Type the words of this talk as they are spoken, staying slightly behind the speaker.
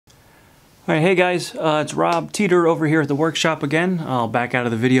Alright, hey guys, it's Rob Teeter over here at the workshop again. I'll back out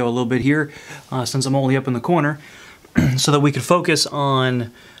of the video a little bit here since I'm only up in the corner so that we can focus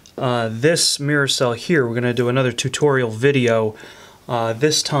on this mirror cell here. We're going to do another tutorial video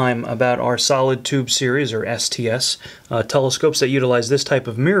this time about our solid tube series, or STS, telescopes that utilize this type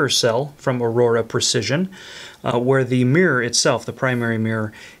of mirror cell from Aurora Precision, where the mirror itself, the primary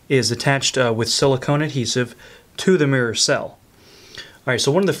mirror, is attached with silicone adhesive to the mirror cell. Alright,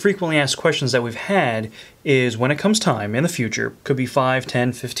 so one of the frequently asked questions that we've had is when it comes time in the future, could be 5,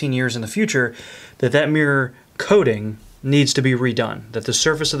 10, 15 years in the future, that mirror coating needs to be redone, that the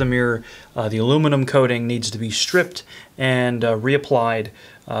surface of the mirror, the aluminum coating, needs to be stripped and reapplied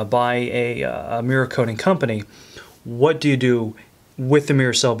by a mirror coating company. What do you do with the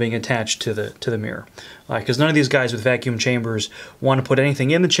mirror cell being attached to the mirror? Because none of these guys with vacuum chambers want to put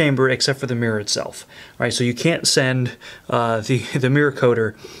anything in the chamber except for the mirror itself. Right, so you can't send the mirror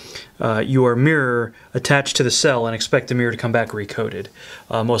coater your mirror attached to the cell and expect the mirror to come back recoated.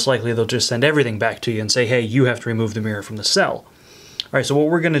 Most likely they'll just send everything back to you and say, hey, you have to remove the mirror from the cell. Alright, so what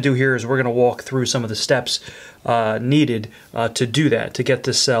we're going to do here is we're going to walk through some of the steps needed to do that, to get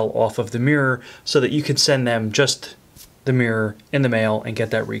the cell off of the mirror so that you can send them just the mirror in the mail and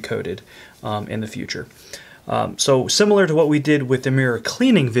get that recoated in the future. So similar to what we did with the mirror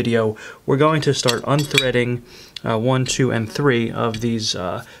cleaning video, we're going to start unthreading 1, 2, and 3 of these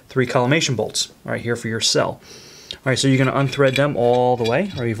 3 collimation bolts right here for your cell. Alright, so you're going to unthread them all the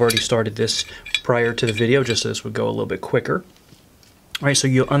way, or you've already started this prior to the video just so this would go a little bit quicker. Alright, so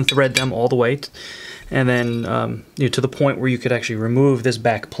you unthread them all the way, and then to the point where you could actually remove this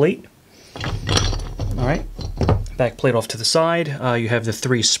back plate. Alright. Back plate off to the side. You have the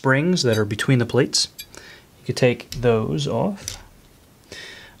 3 springs that are between the plates. You could take those off.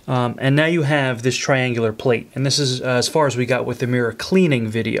 And now you have this triangular plate. And this is as far as we got with the mirror cleaning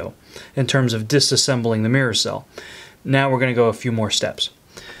video in terms of disassembling the mirror cell. Now we're going to go a few more steps.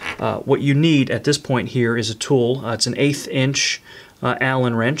 What you need at this point here is a tool. It's an 1/8 inch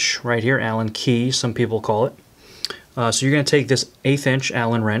Allen wrench right here, Allen key, some people call it. So you're going to take this 1/8 inch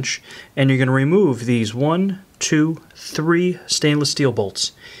Allen wrench and you're going to remove these 1, 2, 3 stainless steel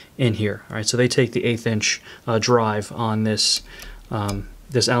bolts in here. All right, so they take the 1/8 inch drive on this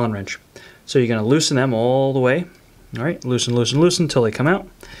this Allen wrench. So you're going to loosen them all the way. All right, loosen, loosen, loosen until they come out. All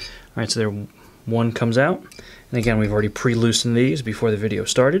right, so there one comes out, and again we've already pre-loosened these before the video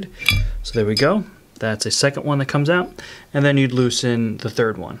started. So there we go. That's a second one that comes out, and then you'd loosen the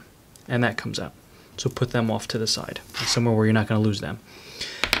third one, and that comes out. So put them off to the side, somewhere where you're not going to lose them.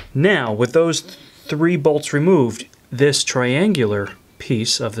 Now, with those 3 bolts removed, this triangular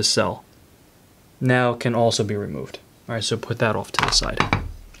piece of the cell now can also be removed. All right, so put that off to the side.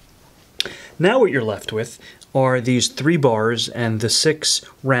 Now what you're left with are these 3 bars and the 6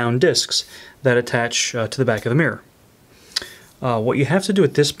 round discs that attach to the back of the mirror. What you have to do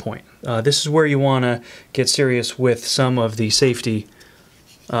at this point, this is where you want to get serious with some of the safety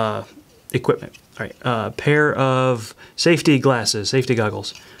equipment. All right, pair of safety glasses, safety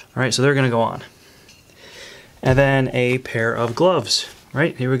goggles. All right, so they're going to go on. And then a pair of gloves.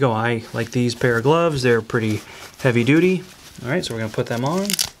 Right, here we go. I like these pair of gloves. They're pretty heavy duty. All right, so we're going to put them on.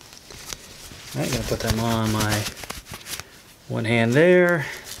 All right, going to put them on my one hand there.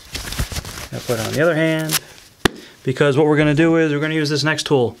 I'll put it on the other hand. Because what we're going to do is we're going to use this next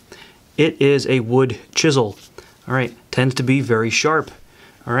tool. It is a wood chisel. All right, tends to be very sharp.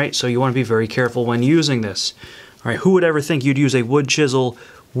 All right, so you want to be very careful when using this. All right, who would ever think you'd use a wood chisel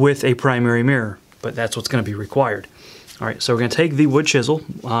with a primary mirror? But that's what's going to be required. All right, so we're going to take the wood chisel.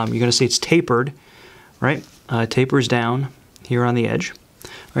 You're going to see it's tapered, right? Tapers down here on the edge. All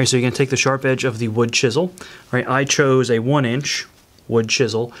right, so you're going to take the sharp edge of the wood chisel. All right, I chose a 1 inch wood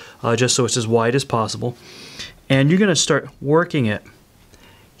chisel just so it's as wide as possible. And you're going to start working it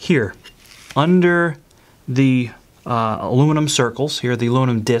here under the aluminum circles. Here, the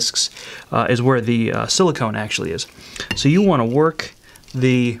aluminum discs is where the silicone actually is. So you want to work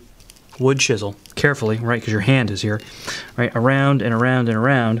the wood chisel carefully, right, because your hand is here, right, around and around and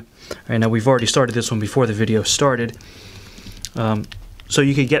around. All right, now we've already started this one before the video started. So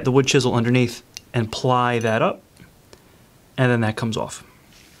you could get the wood chisel underneath and ply that up, and then that comes off.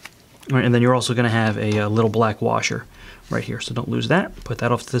 All right, and then you're also going to have a little black washer right here, so don't lose that. Put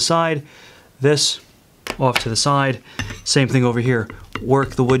that off to the side. This off to the side. Same thing over here.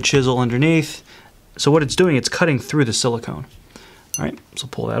 Work the wood chisel underneath. So what it's doing, it's cutting through the silicone. All right, so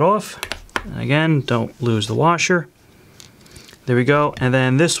pull that off. And again, don't lose the washer. There we go. And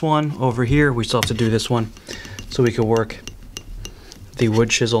then this one over here, we still have to do this one. So we can work the wood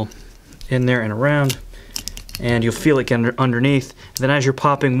chisel in there and around. and you'll feel it get underneath. And then as you're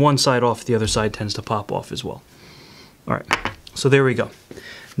popping one side off, the other side tends to pop off as well. All right, so there we go.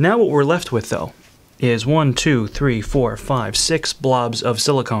 Now what we're left with though is 1, 2, 3, 4, 5, 6 blobs of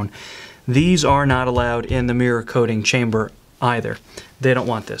silicone. These are not allowed in the mirror coating chamber either. They don't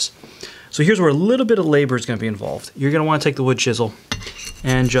want this. So here's where a little bit of labor is going to be involved. You're going to want to take the wood chisel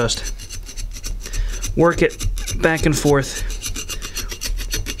and just work it back and forth,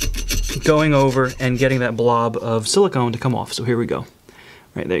 going over and getting that blob of silicone to come off. So here we go.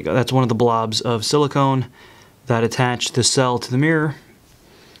 Right, there you go. That's one of the blobs of silicone that attach the cell to the mirror.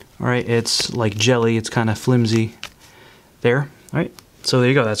 All right, it's like jelly. It's kind of flimsy there. All right, so there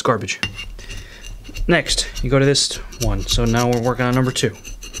you go. That's garbage. Next, you go to this one. So now we're working on number 2. All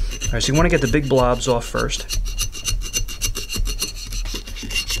right, so you want to get the big blobs off first.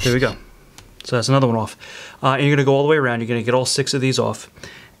 There we go. So that's another one off. And you're going to go all the way around. You're going to get all 6 of these off.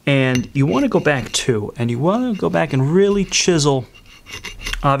 And you want to go back too. And you want to go back and really chisel,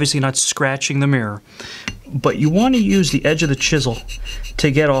 obviously not scratching the mirror, but you want to use the edge of the chisel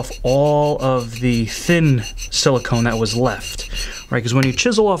to get off all of the thin silicone that was left. Right? Because when you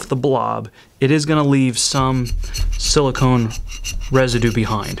chisel off the blob, it is going to leave some silicone residue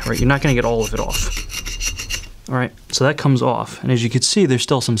behind. Right? You're not going to get all of it off. All right, so that comes off, and as you can see, there's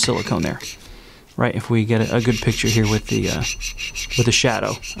still some silicone there. Right, if we get a good picture here with the shadow.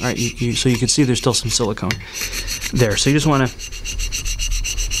 All right, so you can see there's still some silicone there. So you just want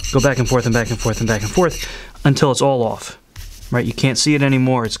to go back and forth and back and forth and back and forth until it's all off. Right, you can't see it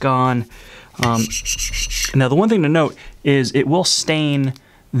anymore; it's gone. Now, the one thing to note is it will stain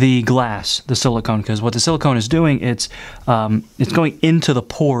the glass, the silicone, because what the silicone is doing, it's going into the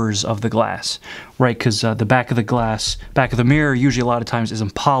pores of the glass, right? Because the back of the glass, back of the mirror, usually a lot of times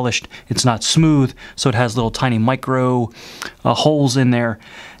isn't polished. It's not smooth, so it has little tiny micro holes in there,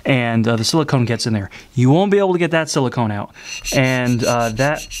 and the silicone gets in there. You won't be able to get that silicone out, and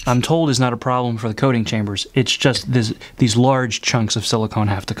that, I'm told, is not a problem for the coating chambers. It's just these large chunks of silicone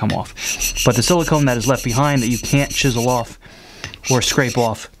have to come off. But the silicone that is left behind that you can't chisel off or scrape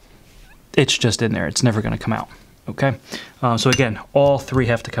off, it's just in there. It's never going to come out. Okay? So again, all 3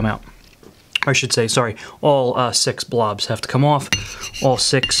 have to come out. I should say, sorry, all 6 blobs have to come off. All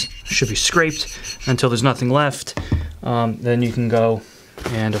 6 should be scraped until there's nothing left. Then you can go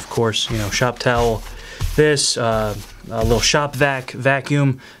and, of course, you know, shop towel this, a little shop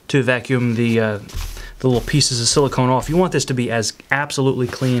vacuum to vacuum the little pieces of silicone off. You want this to be as absolutely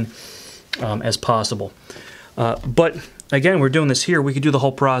clean as possible. But again, we're doing this here. We could do the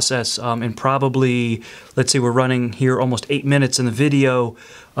whole process in probably, let's say we're running here almost 8 minutes in the video.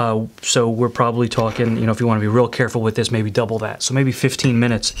 So we're probably talking, you know, if you want to be real careful with this, maybe double that. So maybe 15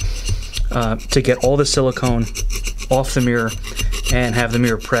 minutes to get all the silicone off the mirror and have the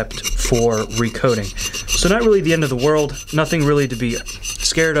mirror prepped for recoating. So not really the end of the world. Nothing really to be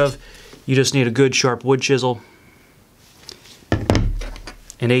scared of. You just need a good sharp wood chisel,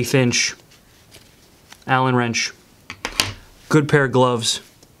 an 1/8 inch Allen wrench, good pair of gloves,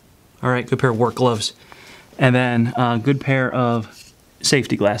 all right, good pair of work gloves, and then a good pair of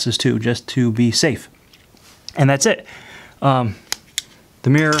safety glasses too, just to be safe. And that's it. The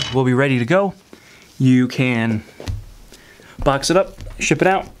mirror will be ready to go. You can box it up, ship it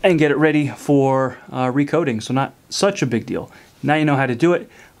out, and get it ready for recoating. So not such a big deal. Now you know how to do it.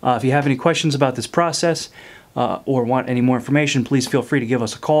 If you have any questions about this process or want any more information, please feel free to give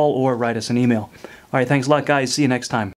us a call or write us an email. All right, thanks a lot, guys. See you next time.